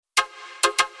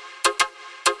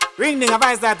Ring ding a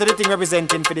Fivestar to the thing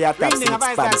representing for the attacks. Ring ding a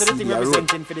Fivestar to the thing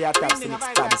representing for the attacks.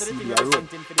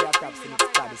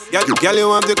 Girl, you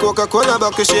want the Coca-Cola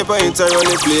bucket shape or enter on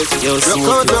the place.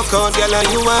 Rock out, girl,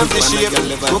 and you want the shape.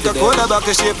 Coca-Cola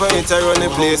bucket shape or enter on the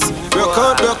place. Rock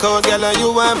out, girl, and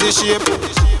you want the shape.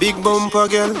 Big bumper,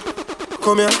 girl,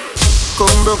 come here.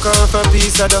 Come broke off a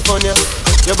piece of the fun, yeah.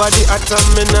 Your body hot and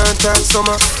me not talk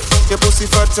summer. Your pussy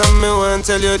fat and me want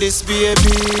tell you this,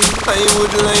 baby. I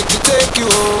would like to take you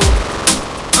home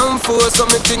and force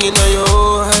something in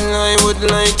your and I would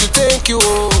like to take you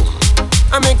home.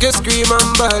 I make you scream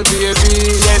and bawl,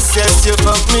 baby. Yes, you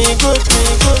fuck me good,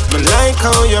 Me like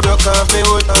how you broke off me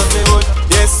hood,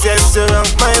 Yes, you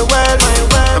rock my world,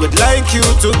 I would like you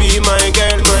to be my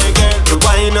girl, You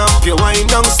wind up, you wind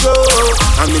down slow.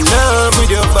 I'm in love with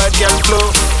your bad girl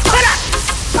flow.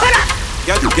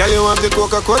 Girl, you want the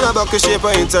Coca-Cola bucket shape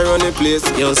and enter on the place.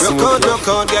 Rock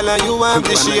out, girl, and you want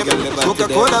the shape.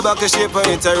 Coca-Cola bucket shape and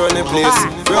enter on the place.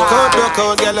 Rock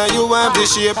out, girl, and you want the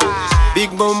shape.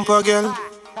 Big bumper, girl,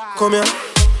 come here.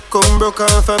 Come broke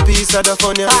off a piece of the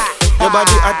fun, yeah. Your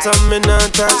body hot and me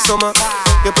not talk summer.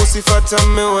 Your pussy fat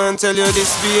and me want tell you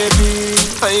this, baby.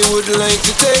 I would like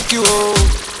to take you home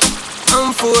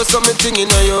and force something in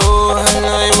your and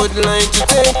I would like to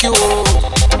take you home.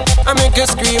 I make you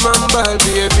scream and bawl,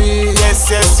 baby. Yes,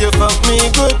 you fuck me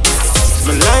good.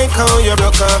 Me like how you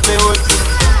broke off me hood.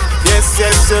 Yes,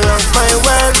 you rock my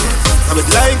world. I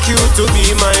would like you to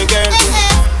be my girl.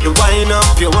 You wind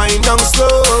up, you wind down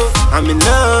slow. I'm in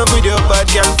love with your bad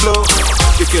girl flow.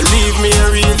 If you leave me, I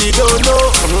really don't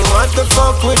know what the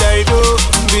fuck would I do,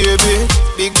 baby.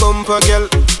 Big bumper girl,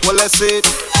 well I said.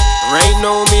 Right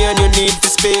now, me and you need to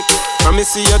speak. When me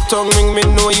see your tongue ring, me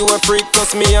know you a freak.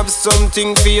 Cause me have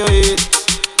something for your head.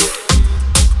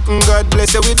 God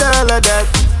bless you with all of that.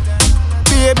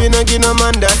 Baby, no give no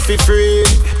man that for free.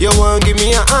 You won't give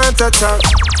me a heart attack.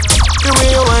 The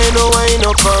way you wind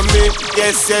up on me.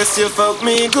 Yes, you fuck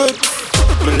me good.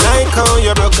 Me like how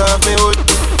you broke off me hood.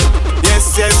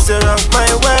 Yes, you rock my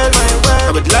world,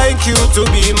 I would like you to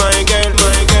be my girl,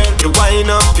 You wind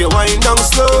up, you wind down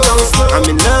slow. I'm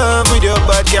in love with your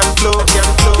bad girl flow.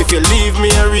 If you leave me,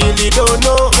 I really don't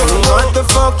know what the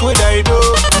fuck would I do.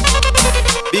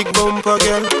 Big bumper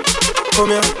girl, come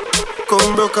here.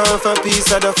 Come broke off a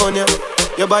piece of the fun, yeah.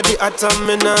 Your body hot and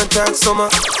me not talk summer.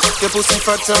 Your pussy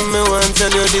fat and me want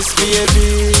tell you this,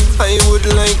 baby. I would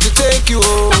like to take you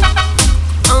home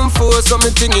and force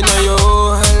something in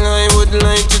your and I would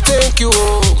like to take you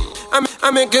home.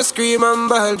 I make you scream and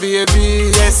bawl,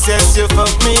 baby. Yes, you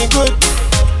fuck me good.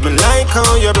 Me like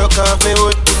how you broke off me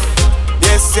hood.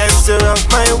 Yes, you rock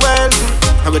my world.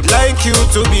 I would like you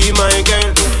to be my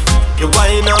girl. You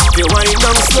wind up, you wind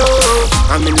down slow.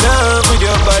 I'm in love with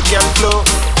your bad girl flow.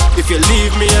 If you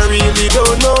leave me, I really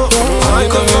don't know. I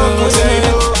come back with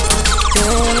you.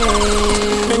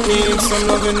 I need some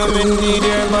loving, I need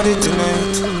your body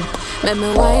tonight. Make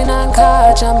me wine and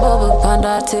catch and bubble on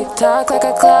that TikTok like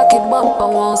a clock, it bump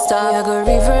and won't stop. I go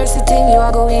reverse the thing, you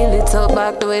I go wheel it up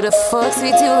back. The way the fuck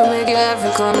sweet you make you ever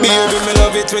come back. Baby, me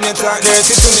love it when you talk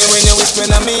dirty to me. When you whisper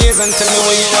in my ears and tell me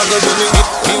what you are gonna do.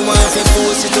 Me want to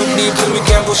force it up deep till me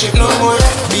can't push it no more.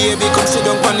 Baby, come sit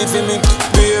down on it for me.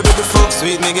 Baby, the fuck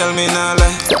sweet, me girl, me nah lie.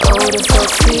 So how the fuck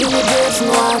feel me, bitch, me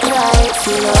want cry.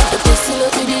 Feel up the pussy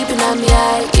looking deep in my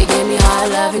eye. You gave me hard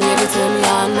love and you give it to me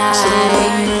all night. So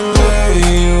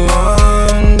you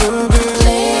want to be.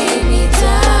 Lay me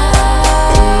down.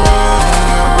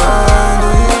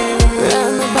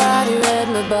 Run my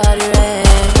body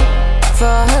red.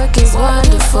 Fuck is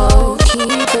wonderful. Keep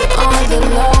it on the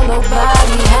low.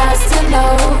 Nobody has to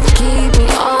know. Keep me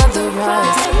on the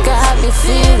rise. Got me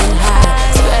feeling high.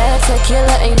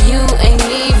 Spectacular and you ain't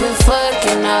even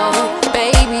fucking know.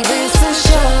 Baby, this for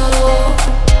sure.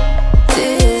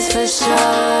 This for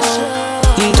sure.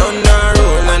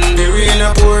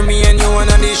 Pour me and you one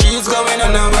of the sheets going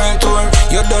on a world tour.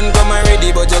 You done come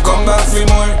already, but you come back for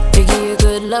more. To give you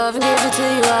good love and give it to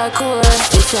you hardcore.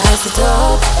 If your hands to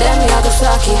top, then me I go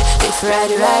sock it. If you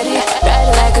ride it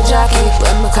like a jockey.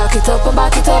 When me cock it up, I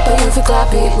back it up, and you fi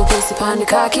clap it. Me pussy pon the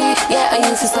cocky, yeah, and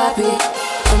you fi slap it.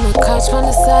 When me catch pon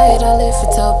the side, I lift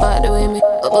it up out the way me.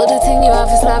 But the thing you have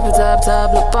to slap it top.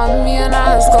 Look on me and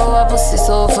I just go up, pussy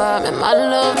so far. Me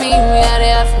man love me I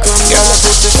dey have to come back. Girl, I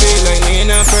pussy feel like me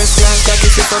in a first class. Cocky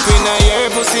sit up in a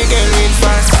year, pussy girl real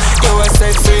fast. You a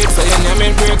sex sweet, so you name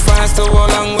it breakfast. So how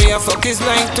long we a fuck is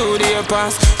like 2 days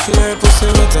past. Your pussy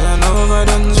wetter than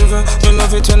overdone driven. Me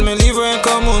love it when me leave her and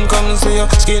come home, come see you.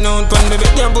 Skin out pan the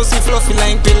bed, your pussy fluffy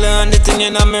like pillow. And the thing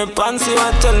in my pants, you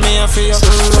a tell me I feel. So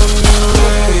run me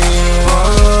where you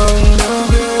want to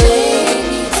be. Lay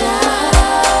me down.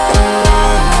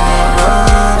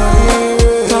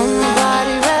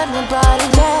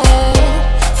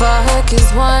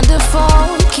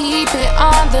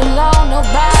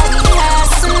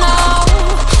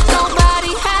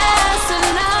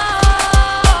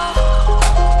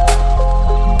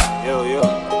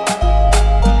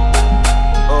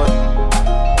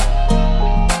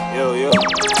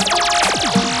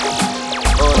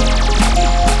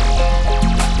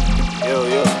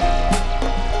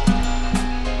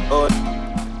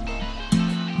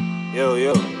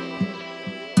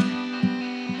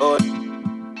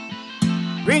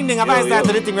 a Fivestar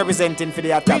to the thing representing for the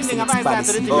top six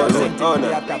policy.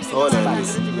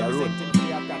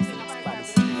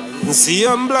 See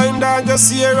I'm blind, I just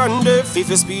see her on the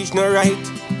fifth speech no right.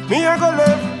 Me I go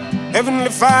left.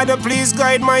 Heavenly Father, please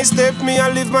guide my step. Me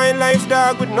I live my life,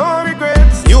 dog, with no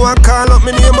regrets. You a call up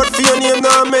me name, but for your name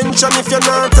not mention. If you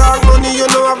not talk money, you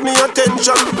know have me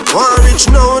attention. Want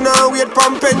rich now, wait for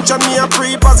pension. Me a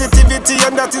pre-positivity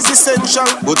and that is essential.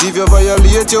 But if you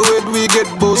violate your word, we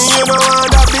get bust. You know what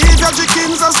that beat your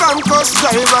chickens or some cuss.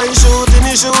 Drive and shoot in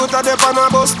the shoot at the pan a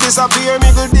bus. Disappear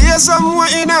me good day somewhere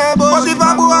in a bus. But if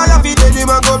a boy have it dead, him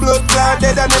a go blood clot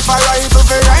dead. And if I rifle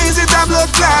for rise, it a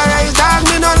blood clot rise. Dog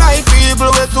me no like people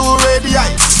with too ready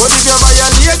eyes. But if you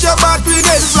violate your bat, we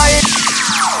get fly.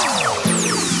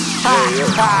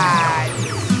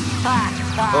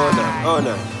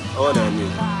 Oh no, me.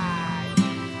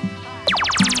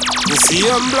 You see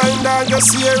I'm blind, I just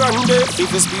see her on the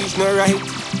if you speech no right.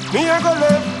 Me I go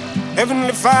left.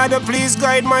 Heavenly Father, please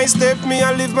guide my step. Me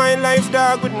I live my life,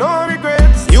 dog, with no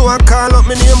regrets. You a call up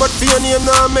me name, but for your name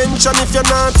not mention. If you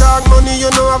not talk money,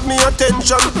 you know have me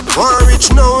attention. Want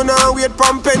rich now, wait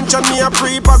for pension. Me a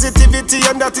pre-positivity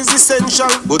and that is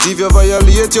essential. But if you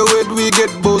violate your word, we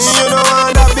get bust. You know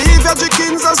what that beef your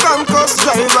chickens or some cuss.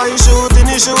 Drive and shoot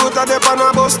in the shoot at the pan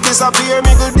a bus. Disappear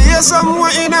me good day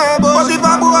somewhere in a bus. But if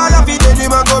a boy have it dead,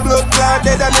 him a go blood clot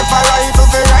dead. And if I rifle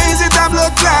for rise, it a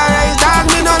blood clot rise. Dog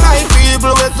me no like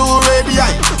people with too ready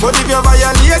eye. But if you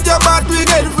violate your bat, we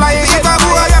get fly. If a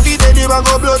boy have it dead, him a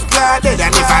go blood clot dead.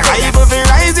 And if I rifle for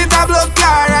rise, it a blood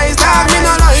clot rise. Dog me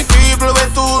no like people with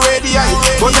too ready eye.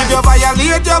 But if you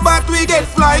violate your bat, we get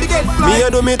fly. Me a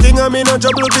do me thing and me no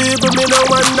trouble people. Me no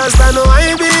understand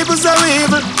why people so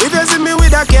evil. If you see me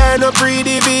with a car, no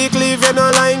pretty vehicle. If you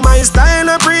no like my style,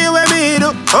 no pre where me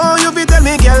do. Oh, you be tell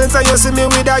me girl, so you see me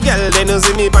with a girl. Then you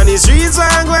see me on the streets,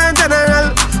 one go and general.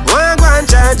 One go and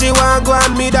charge you, one go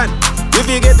and me done. If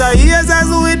you get a ears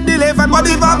as with the left. But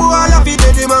if a boy have it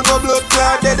dead, him a go blood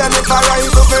clot dead. And if I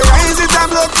rifle for rise, it a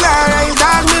blood clot rise.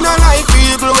 Dog me no like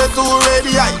people with too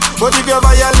ready eye. But if you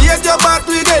violate your bat,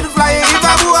 we get fly. If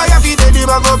a boy have it dead,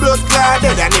 him a go blood clot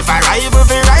dead. And if I rifle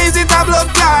for rise, it a blood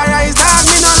clot rise. Dog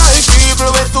me no like people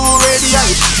with too ready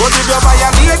eye. But if you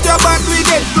violate your bat, we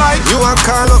get fly. You a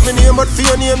call up me name, but for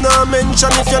your name not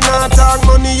mention. If you not talk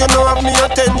money, you know have me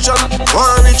attention.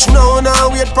 Want rich now,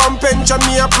 wait for pension.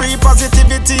 Me a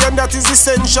pre-positivity and that is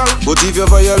essential. But if you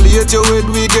violate your word,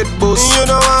 we get bust. You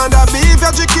know what that beef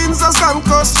your chickens or some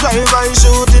cuss. Drive and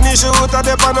shoot in the shoot at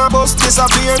the pan a bus.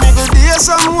 Disappear me good day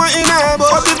somewhere in a bus.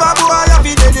 But if a boy have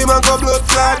it dead, him a go blood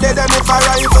clot dead. And if I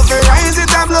rifle for rise, it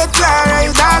a blood clot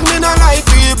rise. Dog me no like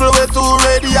people with too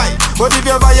ready eye. But if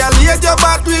you violate your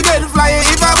bat, we get fly.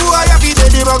 If a boy have it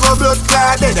dead, him a go blood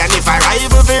clot dead. And if I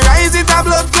rifle for rise, it a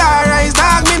blood clot rise.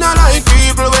 Dog me no like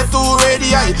people with too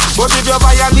ready eye. But if you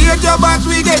violate your bat,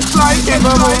 we get fly.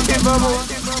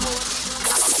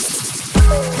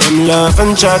 Them laugh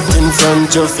and chat in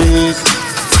front your face.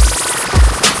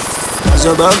 As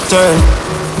your back turn,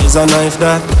 is a knife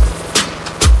that.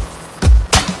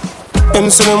 Them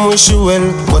say them wish you well,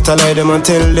 but I lie them and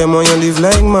tell them how you live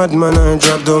like madman or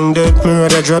drop down dead. Me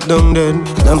rather drop down dead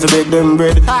than fi beg them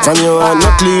bread. From your hand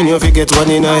not clean, you fi get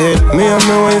one in a head. Me and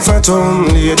my wife at home,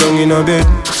 lay down in a bed.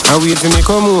 I wait for me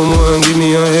come home and give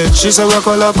me a head. She say rock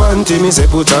all up panty, me say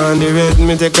put on the red.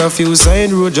 Me take a few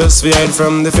side road just fi hide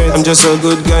from the feds. I'm just a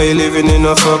good guy living in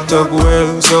a fucked up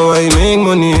world, so I make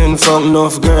money and fuck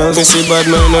enough girls. Me see bad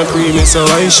man a pre me, so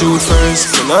I shoot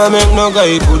first. And I make no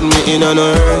guy put me in on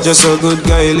a earth. Just a good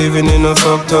guy living in a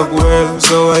fucked up world,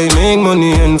 so I make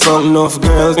money and fuck enough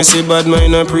girls. Me see bad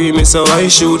man a pre me, so I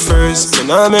shoot first. And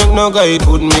I make no guy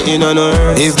put me in on a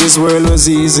earth. If this world was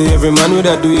easy, every man would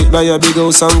have do it. Buy a big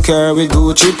house and car with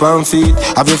Gucci on feet.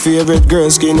 Have your favorite girl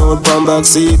skin out pan back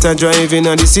seat. I drive in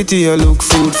the city, I look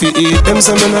food for eat. Them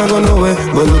say me not go nowhere,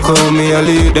 but look how me I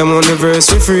lead. Them on the verse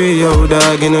for free, yo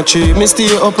dog in a tree. Me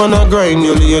stay up on a grind,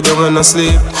 you lay down and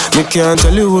sleep. Me can't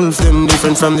tell you wolf, them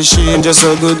different from the sheep. I'm just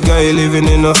a good guy living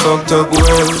in a fucked up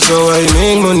world, so I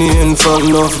make money and fuck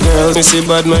enough girls. Me see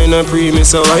bad mind a pre me,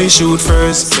 so I shoot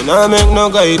first. And I make no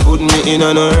guy put me in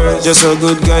on a earth. Just a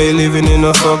good guy living in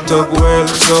a fucked up world,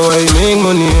 so I make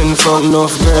money and fuck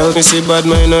enough girls. Me see bad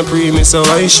mind a pre me, so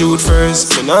I shoot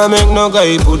first. And I make no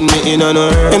guy put me in on a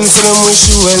earth. Them say them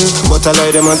wish you well, but I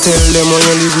lie them and tell them how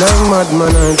you live like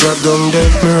madman and drop down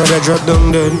dead. Me rather drop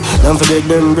down dead than for beg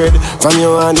them bread. From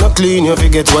your hand not clean, you fi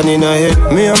get one in a head.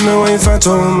 Me and my wife at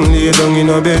home, lay down in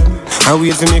a bed. I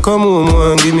wait for me come home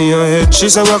and give me a head. She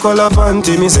say what color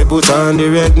panty, me say put on the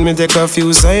red. Me take a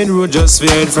few side road just for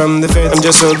hide from the fed. I'm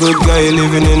just a good guy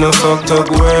living in a fucked up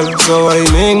world. So I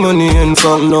make money and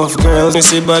fuck enough girls. Me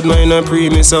say bad mind a pre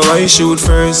me, so I shoot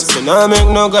first. Me nah make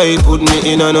no guy put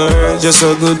me in on a earth. Just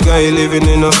a good guy living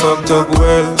in a fucked up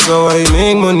world. So I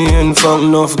make money and fuck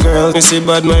enough girls. Me say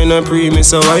bad mind a pre me,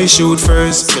 so I shoot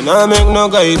first. Me nah make no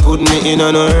guy put me in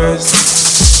on a earth.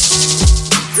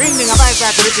 Ringing a vice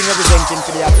to the thing representing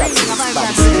for the attack.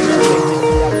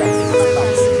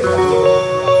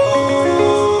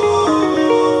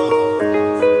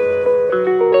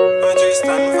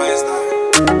 Triston, Fivestar.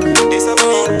 This a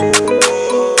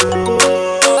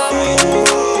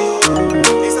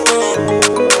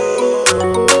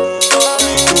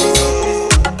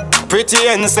pretty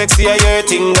and sexy, I hear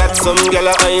thing that some gyal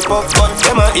a hype up, but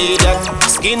them a eat that.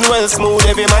 Skin well smooth,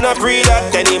 every man a pre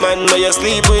that. Any man where you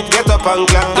sleep with, get up and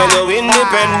clap. Girl, you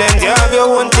independent, you have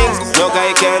your own things. No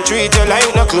guy can treat you like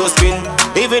no clothespin.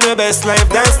 Living your best life,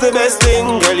 that's the best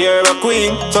thing. Girl, you're a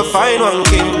queen, so find one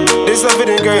king. This a for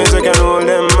the girls that can hold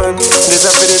them, man. This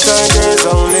a for the time girls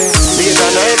only. Late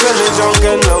at night when me drunk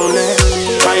and lonely.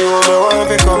 I want me want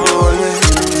to come hold me.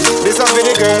 This a for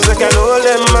the girls that can hold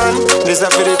them, man. This a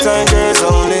for the time girls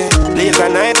only. Late at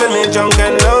night when me drunk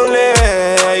and lonely.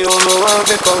 I want me want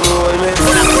to come hold me.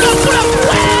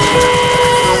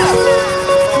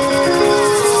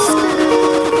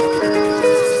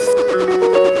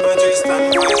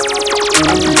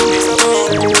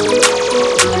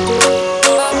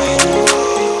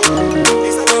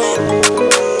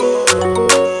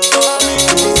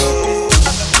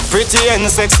 Pretty and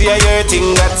sexy, I hear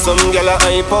thing that some gyal a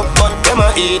hype up, but them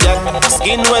a eat that.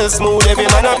 Skin well smooth, every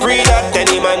man a pre that.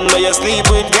 Any man where you sleep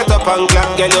with, get up and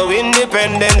clap. Girl, you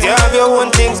independent, you have your own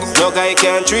things. No guy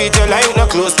can treat you like no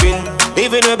clothespin.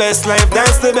 Living your best life,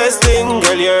 that's the best thing.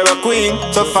 Girl, you're a queen,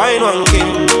 so find one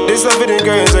king. This a for the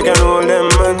girls that can hold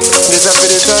them, man. This a for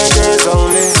the time girls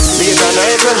only. Late at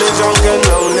night when me drunk and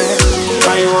lonely.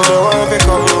 I want to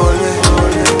come hold me.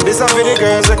 This a for the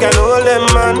girls that can hold them,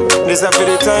 man. This a for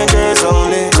the time girls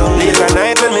only. Late at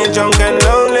night when me drunk and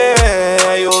lonely.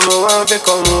 You want to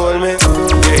come hold me.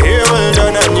 Your hair well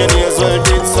done and your nails well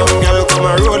did. Some girl come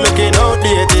a road looking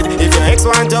outdated. If your ex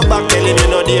want your back, tell him you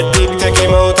no date big. Take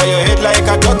him out of your head like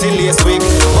a dirty lace wig.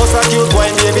 Most a cute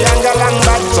wine, baby, and girl and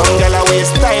bad. Some girl a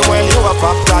waste time while you a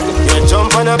pop tag. You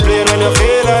jump on a plane when you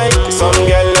feel like. Some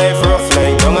girl life rough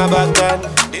like young a Baghdad.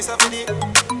 This a for the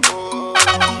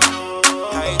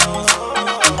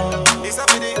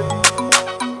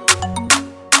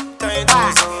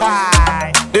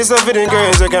this a for the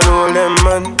girls that can hold them,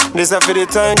 man. This a for the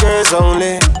time girls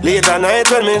only. Late at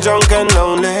night when me drunk and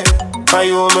lonely. I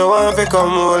you me want to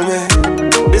come hold me.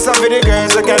 This a for the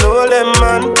girls that can hold them,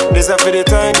 man. This a for the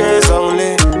time girls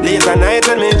only. Late at night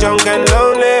when me drunk and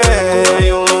lonely. I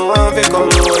you me want to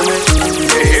come hold me.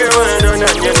 You hear when I done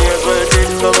that, your nails well did.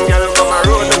 Some girl come a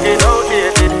road looking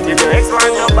outdated. If your ex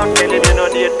want your back, tell him you no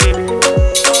date big.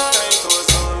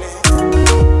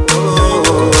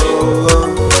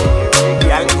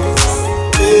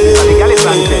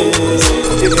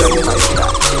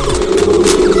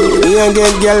 Me a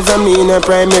get girl from me in a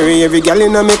primary. Every girl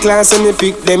in a me class and me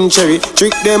pick them cherry.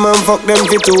 Trick them and fuck them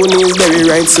for 2 knees. Very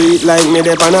right sweet like me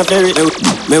dep on a ferry.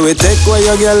 Me we take away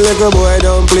your girl like a boy,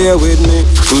 don't play with me.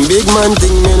 Big man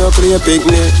thing me no play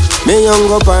picnic. Me young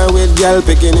up and with girl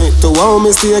picking it. To wow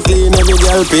me stay clean, every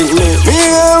girl pick me. Me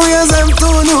always them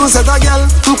 2 new set a girl.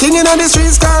 King in the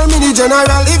streets call me the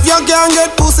general. If you can't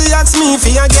get pussy, ask me for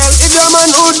your girl. If your man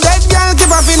who dead girl, keep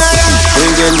a funeral.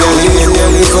 Again,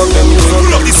 girl, fuck them.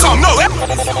 Love this song, no,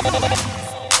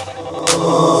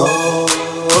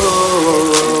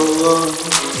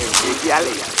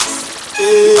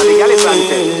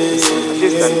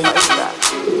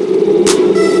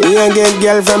 Me a get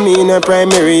girl from me in a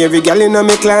primary. Every girl in a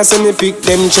me class and me pick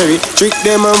them cherry. Trick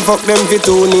them and fuck them for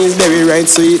 2 knees. Very right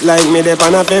sweet like me dep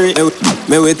on a ferry.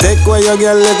 Me we take away your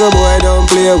girl like a boy, don't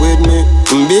play with me.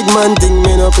 Big man thing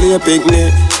me no play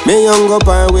picnic. Me young up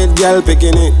and with girl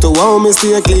picking it. To wow me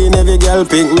stay clean, every girl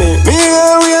pick me. Me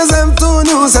always them 2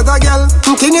 new set a girl.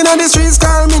 King in the streets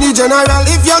call me the general.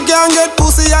 If you can't get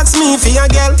pussy, ask me for your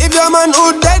girl. If your man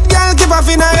who dead girl, keep a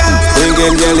funeral. We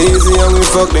get girl easy and we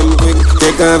fuck them quick.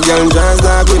 Take off girl dress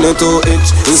dog with no 2 itch.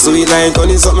 It's sweet like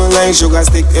honey, something like sugar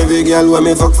stick. Every girl when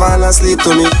me fuck fall asleep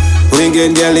to me. We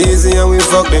get girl easy and we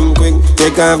fuck them quick.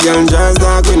 Take off girl jazz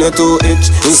dog, we no too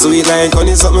itch. We sweet like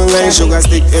honey, something like sugar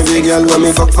stick. Every girl when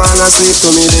me fuck fall asleep to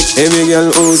me dick. Every girl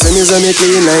who say me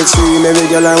clean like stream. Every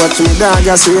girl I watch me dog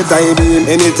a sweet I beam.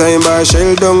 Anytime bar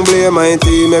shell don't play my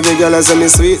team. Every girl I say me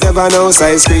sweet, never know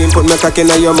size cream. Put me cock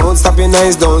in your mouth, stop your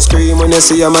eyes, don't scream. When you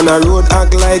see a man a road,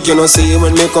 act like you know see.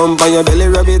 When me come by your belly,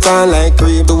 rub it on like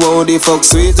cream. To how the fuck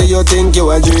sweet, do you think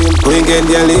you a dream? We get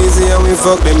girl easy and we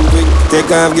fuck them quick.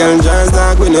 Take off girl jazz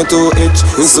dog, we no too itch.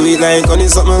 We sweet like honey,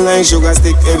 something like sugar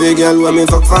stick. Every girl when me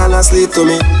fuck fall asleep to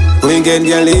me. We get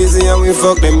girl easy and we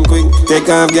fuck them quick. Take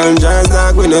off girl jazz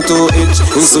dog, we no too itch.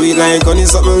 We sweet like honey,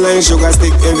 something like sugar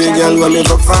stick. Every girl when me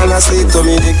fuck fall asleep to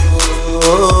me dick.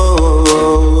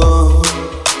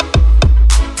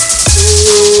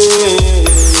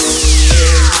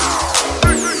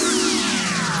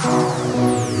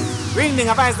 Ring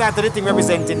a Fivestar to the thing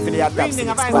representing for the attack. Ring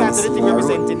a Fivestar to the thing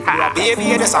representing for the attack.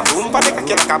 Baby, there's a boom panic a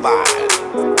killer cabal.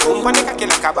 Boom panic a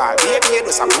killer cabal. Baby,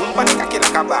 there's a boom panic a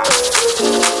killer cabal.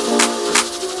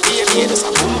 Baby, there's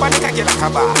a boom panic a killer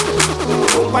cabal.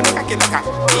 Boom panic a killer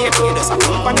cabal. Baby, there's a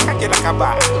boom panic a killer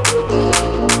cabal.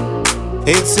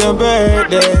 It's your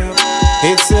birthday.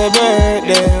 It's your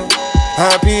birthday.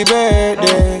 Happy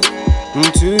birthday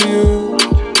to you.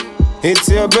 It's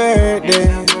your birthday.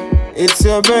 It's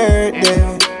your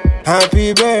birthday.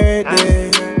 Happy birthday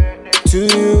to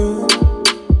you.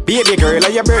 Baby girl,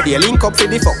 on your birthday, link up for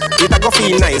the fuck. It a go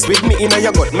feel nice with me in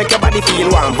your gut. Make your body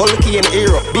feel warm, volcano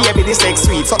hero. Baby, this sex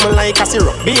sweet, something like a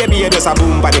syrup. Baby, just a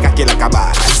boom body cocky like a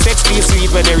bar. Sex feel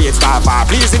sweet when the rates start far.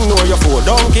 Please ignore your phone,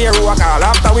 don't care who I call.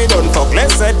 After we done fuck,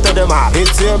 let's head to the mall.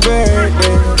 It's your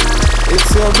birthday.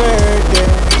 It's your birthday.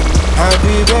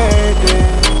 Happy birthday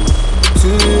to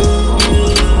you.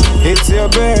 It's your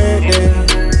birthday,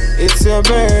 it's your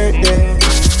birthday.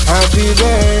 Happy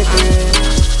birthday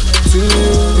to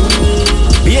you.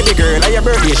 Baby girl, on your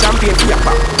birthday, champagne for your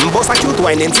pop. Bust a cute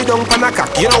wine and sit down pan a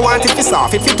cock. You don't want it to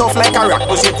soft, it fit tough like a rock.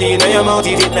 Push it in your mouth,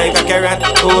 eat it like a carrot.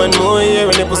 One more year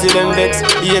when the pussy them vex.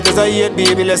 Hate is a hate,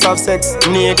 baby, let's have sex.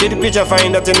 Naked picture,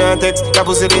 find that in a text. That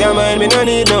pussy to your mind, me no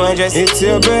need no address. It's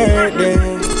your birthday,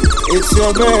 it's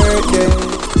your birthday.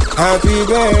 Happy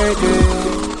birthday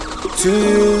to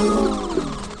you.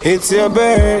 It's your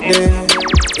birthday,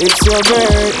 it's your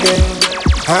birthday.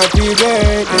 Happy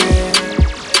birthday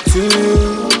to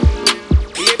you.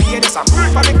 Baby, there's a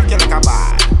boom panic a killer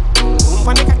cabal. Boom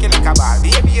panic a killer cabal.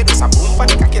 Baby, there's a boom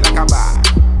panic a killer cabal.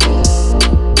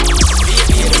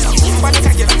 Baby, there's a boom panic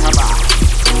a killer cabal.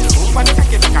 Boom panic a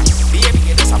killer cabal. Baby,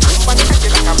 there's a boom panic a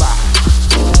killer cabal.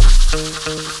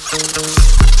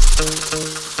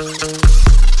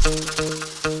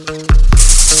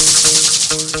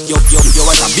 Yo,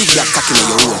 what a big black cock in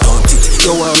your hole, don't it?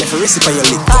 You want me for recipe on your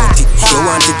lip, don't it? You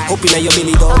want it up in your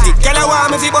belly, don't it? Girl, you want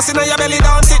me for bust in your belly,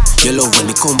 don't it? You love when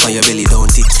it come by your belly,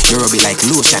 don't it? You rub it like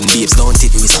lotion, babes, don't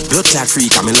it? You is a blood clot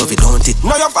freak, and me love it, don't it?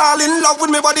 Now you fall in love with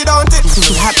me body, don't it?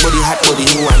 Hot body,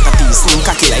 you want a piece.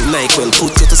 Cocky like NyQuil,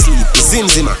 put you to sleep. Zim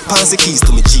zimmer, pass the keys to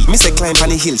me G. Me say climb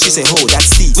on the hill, she say oh that's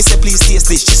steep. Me say please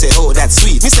taste this, she say oh that's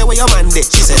sweet. Me say where your man dead,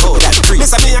 she say oh that's free. Me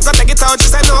say me I go take it out,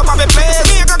 she say no, papa play.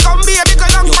 Me I go come baby, go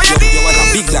young for your knee. You want a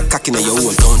big black cock in your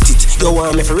hole, don't it? You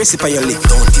want me for recipe on your lip,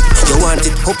 don't it? You want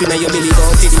it up in your belly,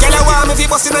 don't it? Girl, you want me for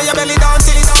bust in your belly, don't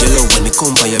it? You love when me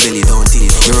come by your belly, don't it?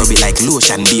 You rub it like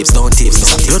lotion, babes, don't it? Me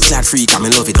say blood clot freak, and me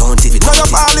love it, don't it? Now you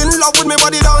fall in love with me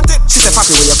body, don't it? She say papi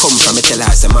where you come from, me tell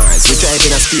her say Mars. We drive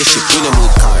in a spaceship, we no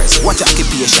need cars. Watch your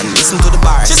occupation, listen to the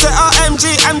bars. She say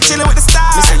OMG, I'm chilling with the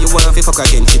stars. Me say you want to fuck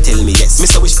again, she tell me yes. Me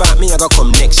say which part me I go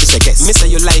come next, she say guess. Me say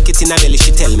you like it in a belly, she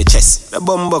tell me chest. The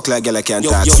bum buck like girl I can't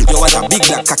talk. You want a big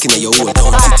black cock in your hole,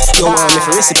 don't it? You want me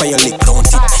for recipe on your lip, don't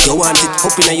it? You want it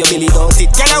up in your belly, don't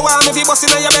it? Girl, you want me for bust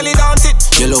in your belly, don't it?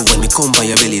 You love when me come by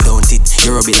your belly, don't it?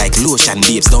 You rub it like lotion,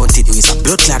 babes, don't it? You is a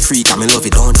blood clot freak, and me love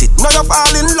it, don't it? Now you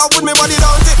fall in love with me body,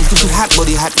 don't it? Hot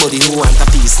body, who want a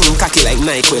piece? Cocky like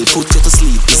NyQuil, put you to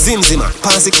sleep. Zim zimmer,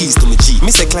 pass the keys to me G.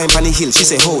 Me say climb on the hill, she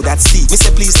say oh that's steep. Me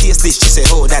say please taste this, she say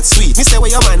oh that's sweet. Me say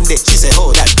where your man dead, she say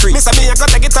oh that's free. Me say me I go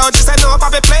take it out, she say no,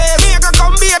 papa play. Me I go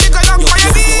come baby, go young for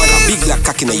your knee. You want a big black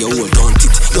cock in your hole, don't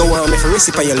it? You want me for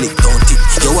recipe on your lip, don't it?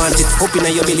 You want it up in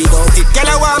your belly, don't it? Girl,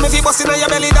 you want me for bust in your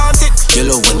belly, don't it? You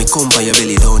love when me come by your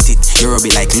belly, don't it? You rub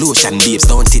it like lotion, babes,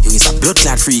 don't it? You is a blood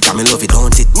clot freak, and me love it,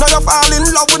 don't it? Now you fall in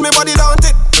love with me body, don't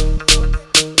it?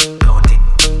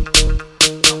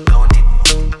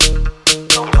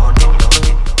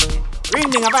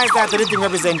 Ring a Fivestar to the thing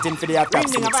representing for the attack.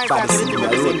 Ring a Fivestar to the thing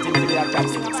representing for the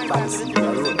attack.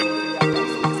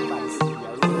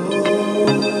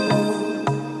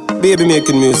 Baby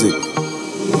making music.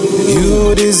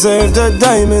 You deserve the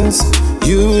diamonds.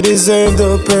 You deserve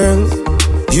the pearl.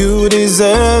 You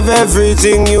deserve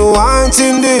everything you want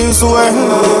in this world.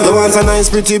 You want a nice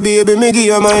pretty baby, me give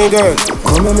you my girl.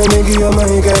 Come and me give you my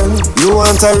girl. You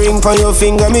want a ring on your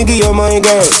finger, me give you my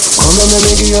girl. Come and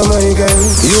me give you my girl.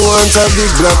 You want a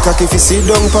big black cock if you sit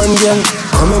down pan girl.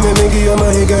 Come and me give you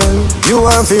my girl. You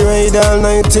want to ride all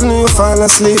night till you fall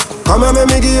asleep. Come and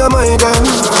me give you my girl.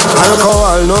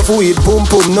 Alcohol, enough weed, pum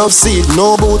pum, enough seed.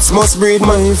 No boots must breed,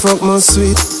 my fuck must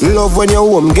sweet. Love when you're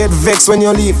home, get vexed when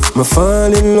you leave. Me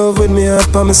fall in love with me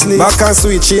heart on my sleeve. Back and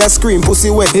sweet, she a scream, pussy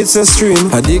wet, it's a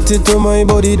stream. Addicted to my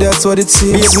body, that's what it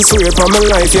seems. Baby swear on my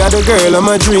life, you're the girl of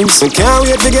my dreams. I can't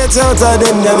wait to get out of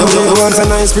them damn jail. You want a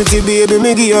nice pretty baby,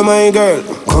 me give you my girl.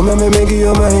 Come and me give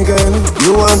you my girl.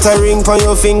 You want a ring on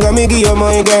your finger, me give you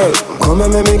my girl. Come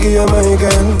and me give you my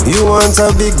girl. You want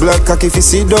a big black cock if you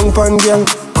sit down pan girl.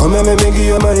 Come and me give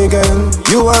you my girl.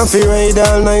 You want to ride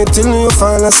all night till you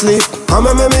fall asleep. Come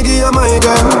and me give you my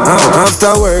girl.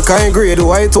 After work I grade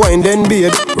white wine then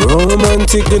beard.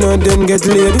 Romantic dinner then get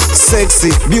laid.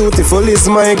 Sexy, beautiful is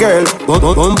my girl.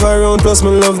 Bump around plus me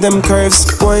love them curves.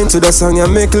 Wine to the song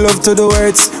and make love to the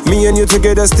words. Me and you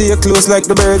together stay close like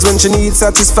the birds. When she needs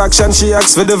satisfaction she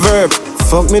asks for the verb.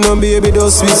 Fuck me no baby,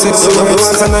 those sweet sexy words. You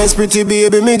want a nice pretty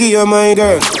baby, me give you my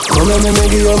girl. Come and me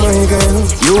give you my girl.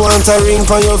 You want a ring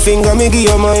on your finger, me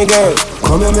give you my girl.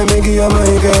 Come and me give you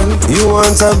my girl. You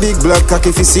want a big black cock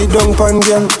if you sit down pan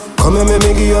girl. Come and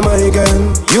me give you my girl.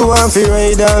 You want to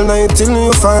ride all night till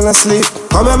you fall asleep.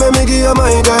 Come and me give you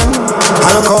my girl.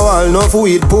 Alcohol, enough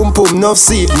weed, pum pum, enough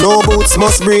seed. No boots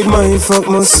must breed, my fuck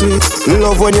must sweet.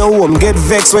 Love when you're home, get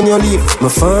vexed when you leave. Me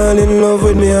fall in love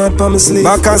with me heart on my sleeve.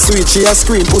 Back and sweet, she a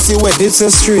scream, pussy wet, it's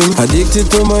a stream. Addicted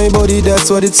to my body, that's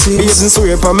what it seems. Baby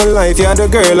swear on my life, you're the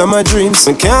girl of my dreams.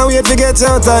 I can't wait to get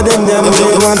out of them damn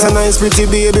jail. You want a nice pretty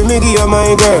baby, me give you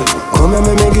my girl. Come and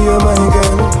me give you my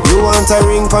girl. You want a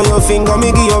ring on your finger,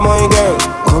 me give you my girl.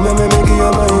 Come and me give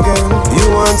you my girl. You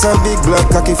want a big black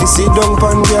cock if you sit down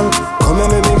pan girl. Come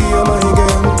and me give you my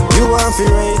girl. You want to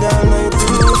ride all night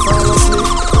till you fall asleep.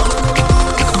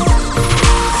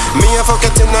 Me a fuck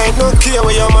it tonight, no care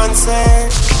what your man say.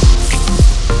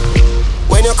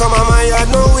 When you come on my yard,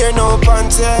 no wear no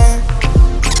panty.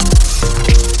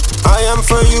 I am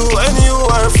for you and you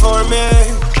are for me.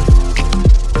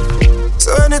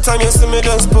 So anytime you see me,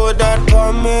 just put that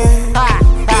on me.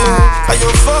 And you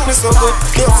fuck me so good,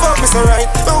 you fuck me so right.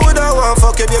 I would I want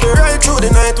fuck you, baby, right through the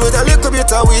night. With a little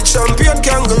bit of weed, champagne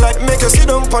candlelight. Make you sit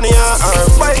down on the or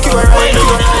bike you right.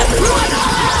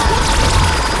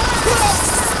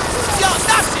 Yo,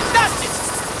 that's it, that's it.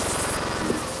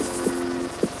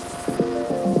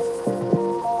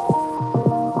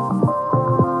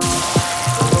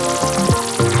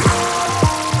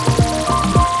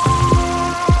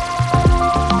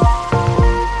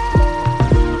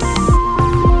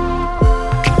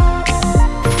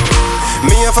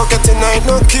 Fuck it tonight,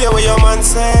 no care what your man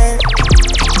say.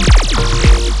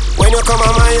 When you come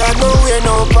on my yard, no wear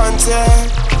no panty.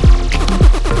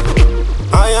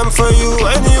 I am for you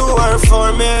and you are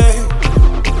for me.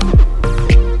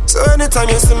 So anytime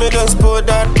you see me, just put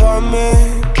that on me.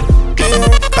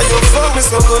 Yeah. And you fuck me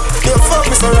so good, you fuck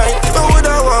me so right. I would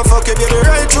I want fuck you, baby,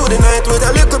 right through the night. With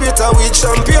a little bit of weed,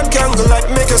 champagne candlelight.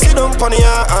 Make you sit down on the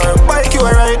or bike you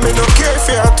a ride. Me no care if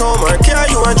you're at home or car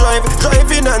you a drive.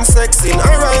 Driving and sexing,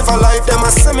 arrive alive. Them a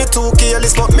say me too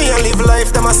careless, but me a live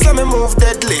life. Them a say me move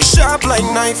deadly, sharp like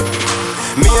knife.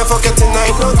 Me a fuck it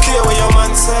tonight, no care what your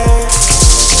man say.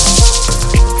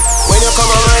 When you come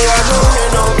on my yard, no wear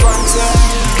no panty.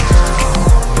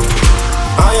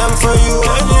 I am for you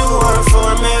and you are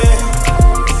for me.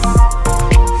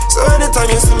 So anytime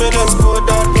you see me, just put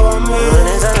that on me.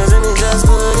 Anytime you see me, just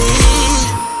put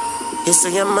it. You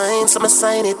say your mind, so I'ma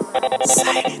sign it.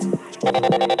 Sign it.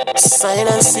 Sign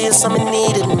and seal, so me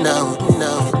need it now.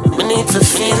 Me need to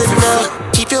feel it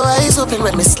now. Keep your eyes open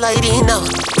when me slide in now.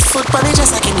 Foot on it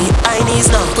just like you need high knees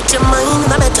now. Put your mind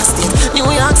in a better state. New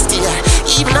York City or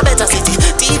even a better city.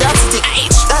 T-Dot City.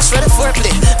 Dash ready for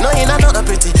play. No, you're not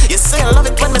pretty. You say I love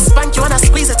it when me spank you and I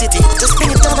squeeze a titty. Just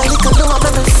bring it down a little lower,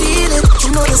 let me feel it.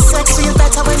 You know the sex feel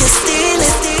better when you steal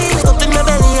it. Up in my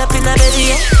belly, yeah.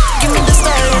 Give me the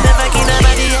style, you never get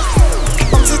nobody, yeah.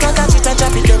 Once you catch it and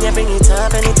drop it, then you bring it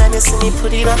up. Anytime you see me,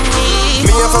 put it on me.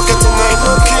 Me a fuck it tonight,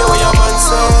 no care what your man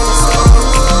says.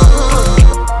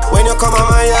 When you come on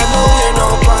my yard, no wear no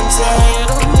panty. You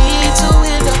don't need to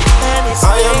wear no panties.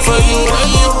 I am for you and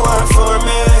you are for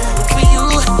me. For you,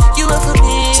 you are for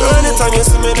me. So anytime you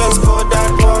see me, just put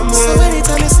that on me. So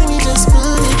anytime you see me, just put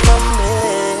it on me.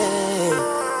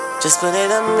 Just put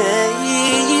it on me.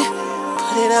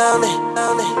 Put it on me.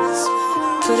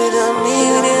 Put it on me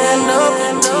when it had no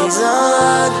panties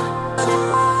on.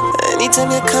 Anytime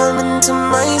you come into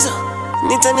my zone,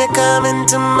 anytime you come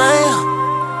into my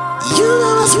home, you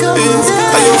know what's going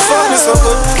down. You fuck me so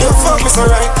good, you fuck me so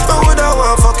right. But would I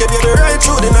want fuck you, baby, right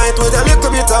through the night. With a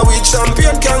little bit of weed,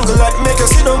 champagne, candlelight. Make you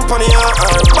sit down on the yard.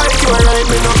 Bike you a ride,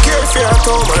 me no care if you're at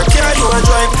home or care you a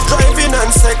drive. Driving and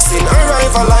sexing,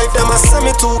 arrive alive. Them a say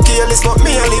me too careless, but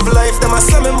me a live life. Them a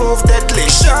say me move deadly,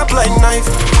 sharp like knife.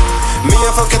 Me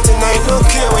a fuck you tonight, no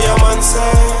care what your man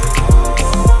say.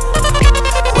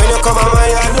 When you come on my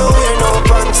yard, no wear no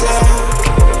pants.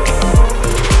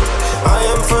 I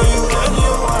am for you and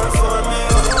you are for me.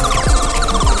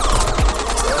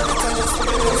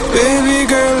 Baby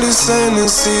girl, this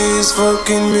Hennessy is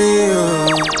fucking me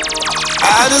up.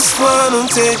 I just wanna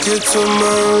take you to my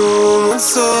room,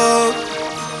 what's up?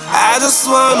 I just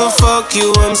wanna fuck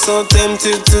you, I'm so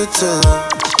tempted to touch.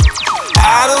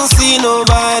 I don't see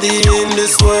nobody in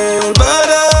this world but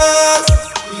us.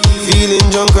 Feeling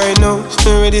drunk right now,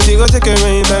 I'm ready to go take a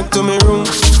ride back to my room.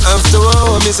 After a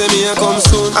hour, me say me a come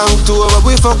soon. October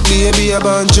we fuck, baby,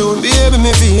 about June. Baby,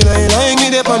 me feel like me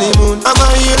the honeymoon. I'm a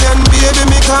alien, baby,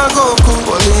 me can't go cool.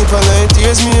 Only if I light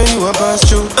tears, me and you a pass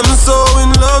through. I'm so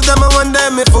in love, that I want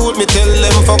them me food. Me tell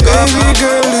them fuck off. Baby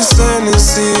girl, this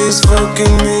Hennessy is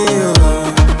fucking me up.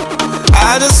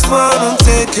 I just wanna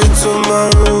take you to my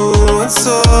room, what's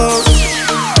up?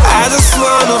 I just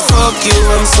wanna fuck you,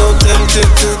 I'm so tempted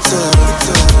to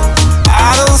touch.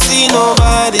 I don't see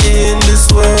nobody in this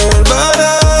world but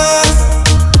us.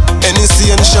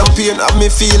 Hennessy and champagne have me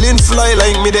feeling fly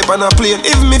like me dep on a plane.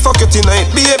 If me fuck you tonight,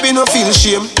 baby, no feel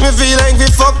shame. Me feel like we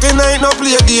fuck tonight, no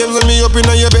play games. When me up in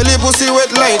your belly, pussy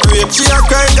wet like grape. She a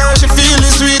cry cause she feel the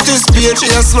sweetest pain. She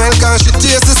a smile cause she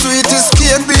taste the sweetest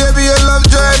cane. Baby, your love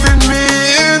driving me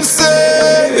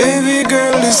insane. Baby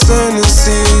girl, this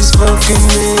Hennessy is fucking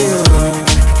me up.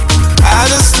 I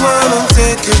just wanna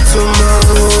take you to my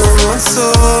room, what's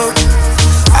up?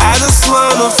 I just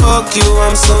wanna fuck you,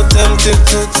 I'm so tempted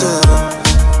to touch.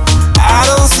 I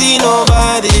don't see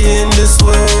nobody in this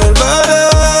world but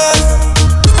us.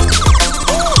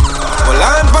 Well,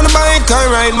 I'm on the bike, I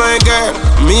ride my girl.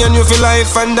 Me and you feel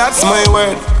life and that's my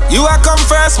word. You a come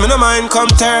first, me no mind come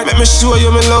third. Let me show you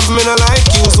me love, me no like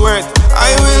use word.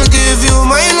 I will give you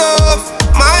my love,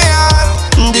 my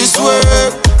heart, this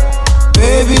word.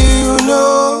 Baby, you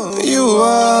know you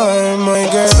are my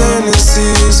girl. Hennessy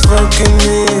is fucking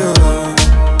me up.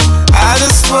 I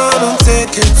just wanna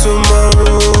take you to my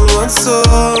room, what's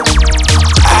up?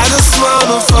 I just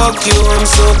wanna fuck you, I'm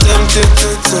so tempted to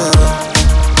touch.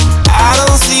 I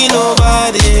don't see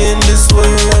nobody in this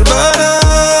world but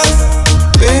us.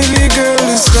 Baby girl,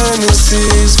 this Hennessy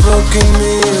is fucking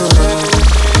me up.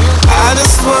 I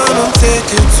just wanna take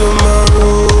you to my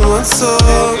room, what's up?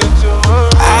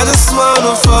 I just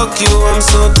wanna fuck you, I'm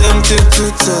so tempted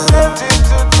to touch.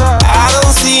 I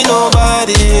don't see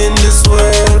nobody in this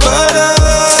world but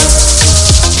us.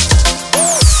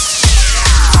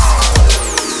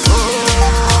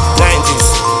 90s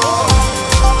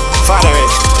Father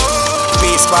it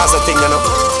Peace pass a thing, you know.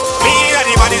 Me and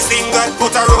the body sing God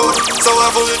put a road. So a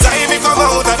full time me come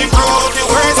out of the crowd. The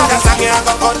words of the song I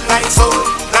got cut like soul.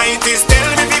 90s tell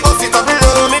me people sit up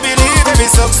below. Me believe every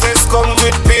success comes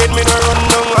with pain. Me no run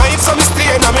down hype, so me stay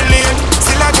in my lane.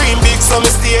 Still a dream big, so me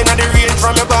stay in the rain.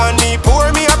 From your band me poor,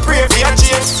 me a pray for your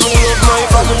change. Me love my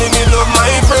family, me love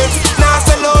my friends. Now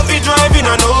say love be driving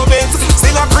on no Benz.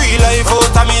 Still a free life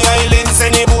out of me islands.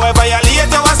 Any boy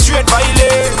violate, you a straight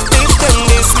violate. If them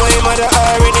this my mother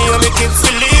already, and me kids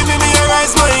believe me a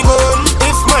rise my gun.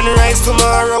 If man rise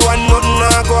tomorrow and nothing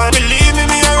not go on, believe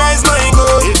me a rise my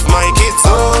gun. If my kids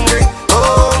hungry,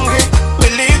 hungry,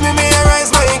 believe me a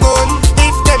rise my gun.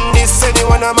 If them this any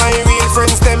one of my real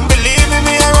friends, them believe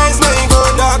me a rise my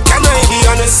gun. Dog, can I be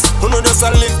honest? Who know just a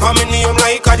live for me name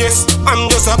like a dress. I'm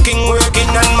just a king working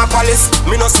on my palace.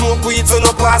 Me no smoke weed, so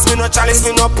no pass, me no chalice.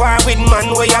 Me no par with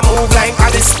man where I move like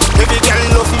Alice. Every girl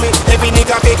love me, every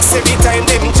nigga vex. Every time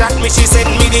them chat me, she send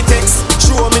me the text.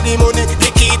 Show me the money, the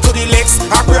key to the legs.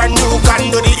 A brand new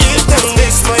condo, the eight them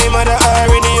this. My mother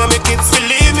already and my kids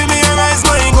believe me a rise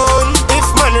my gun. If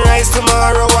man rise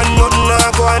tomorrow and nothing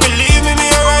not go on, believe me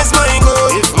a rise my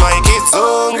gun. If my kids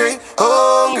hungry,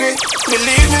 hungry,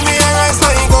 believe me a rise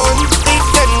my gun. If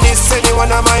them this any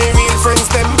one of my real friends,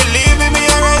 them believe me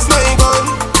a rise my gun.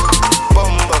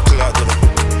 Bomba clad.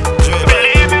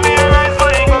 Believe me a rise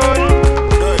my gun.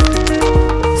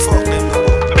 Fuck them.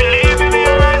 Believe me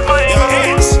a rise my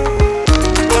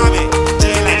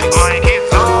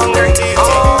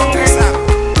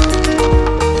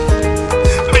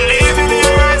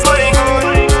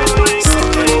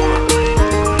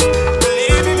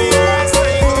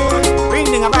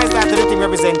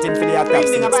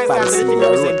sing Fivestar to the thing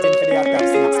representing for the attack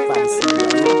sing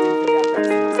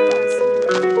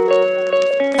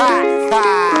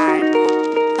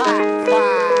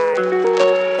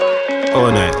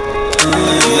O9INE.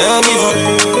 Nah give up,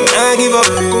 nah give up,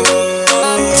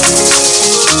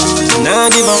 nah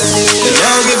give up,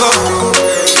 nah give up.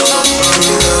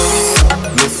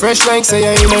 Me fresh like say I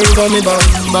ain't a river me back,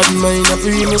 bad mind a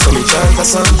free me so me chant a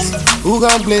songs. Who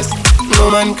God bless? No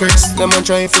man curse. Them a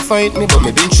try to fight me, but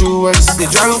me been through worse. The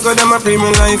drunk of them a pray me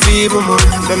life even more.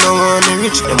 Them no want me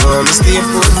rich, them want me stay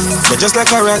poor. But just like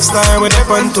a rock star with a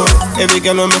on tour, every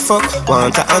girl on me fuck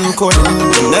want a encore.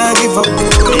 Me nah give up,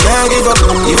 me nah give up.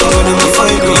 Even though them a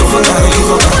fight me, me nah give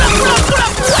up.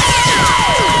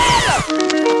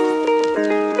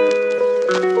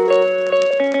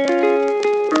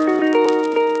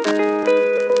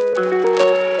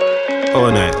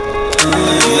 O9INE.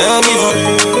 Nah give up,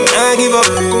 nah give up,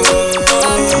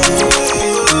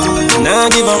 nah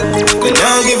give up,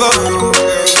 nah give up.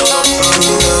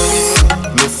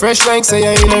 Me fresh like say I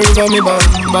ain't a river me bad,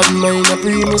 bad mind a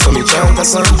pre me so me chant a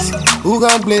songs. Who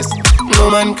God bless? No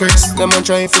man curse. Them a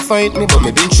try to fight me, but me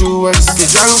been through worse. The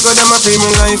drunk of them a pray me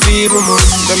life even more.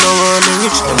 Them no want me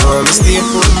rich, them want me stay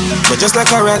poor. But just like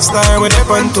a rock star with a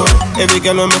on tour, every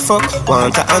girl on me fuck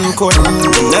want a encore.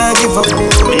 Me nah give up,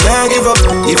 me nah give up.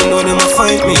 Even though them a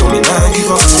fight me, oh me nah give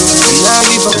up. Me nah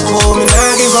give up, oh me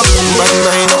nah give up. Bad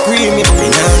mind a pray me, but me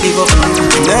nah give up.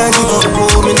 Me nah give up,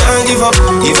 oh me nah give up.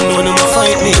 Even though them a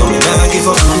fight me, oh me nah give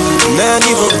up. Me nah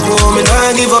give up, oh me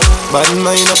nah give up. Bad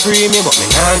mind a pray me, but me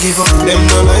nah give up. Them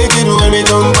no like it when me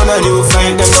jump on a new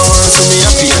fight. Them no want to see me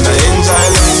happy and I enjoy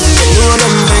life. They know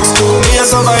them vex to me a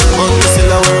survive, but me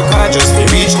still a work hard just to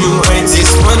reach new heights.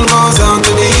 This one goes down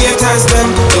to the haters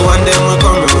them. The one them will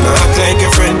come round and act like a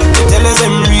friend. They tell us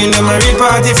them real, them a real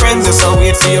party friends. Just a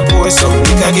wait for your poor so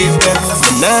we can give them.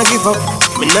 Me nah give up,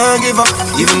 me nah give up.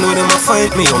 Even though them a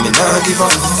fight me, oh me nah give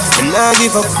up. Me nah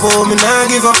give up, oh me nah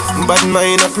give up. Bad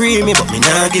mind a pray me, but me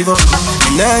nah give up.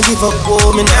 Me nah give up,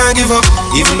 oh me nah give up.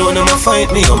 Even though them a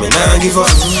fight me, oh me nah give up.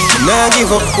 Me nah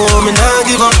give up, oh me nah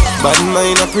give up. Bad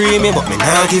mind a pray me, but me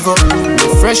nah give up. Me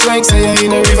fresh like say I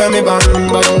in a river me bad.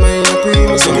 Bad mind a pray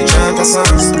me, so me chant a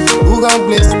songs. Who God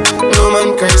bless? No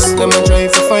man curse. Them a try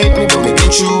to fight me, but me been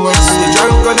through worse. The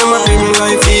drunk of them a pray me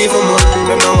life even more.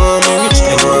 Them no want me rich,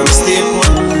 them want me stay poor.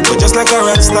 But just like a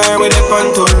rock star with a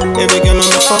on tour, every girl on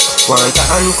me fuck want a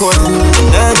encore. Me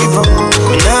nah give up,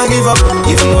 me nah give up.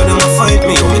 Even though them a fight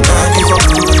me, oh me nah give up.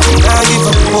 Me nah give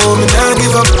up, oh me nah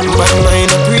give up. Bad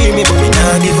mind a pray me, but me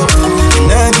nah give up. Me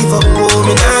nah give up, oh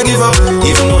me nah give up.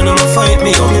 Even though them a fight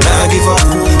me, oh me nah give up.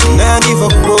 Me nah give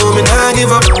up, oh me nah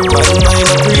give up. Bad mind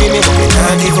a pray me, but me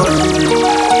nah give up.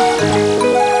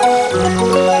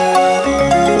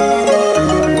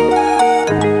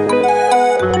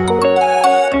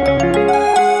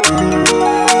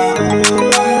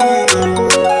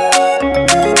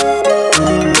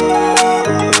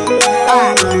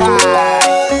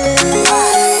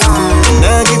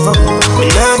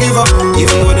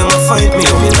 Even though them a fight me,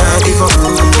 oh me nah give up.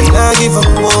 Me nah give up,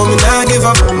 oh me nah give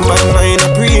up. Bad mind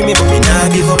a pray me, but me nah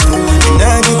give up. Me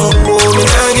nah give up, oh me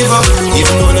nah give up.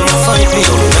 Even though them a fight me,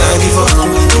 oh me nah give up.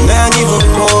 Me nah give up,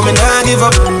 oh me nah give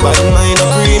up. Bad mind a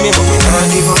pray me, but me nah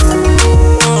give up.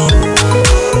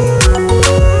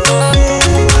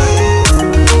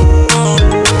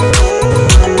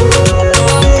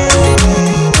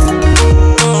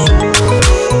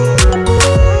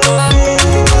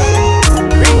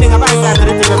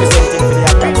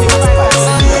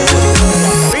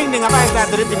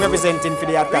 Representing for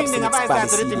the attack,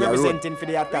 representing for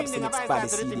the attack,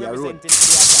 representing for the attack,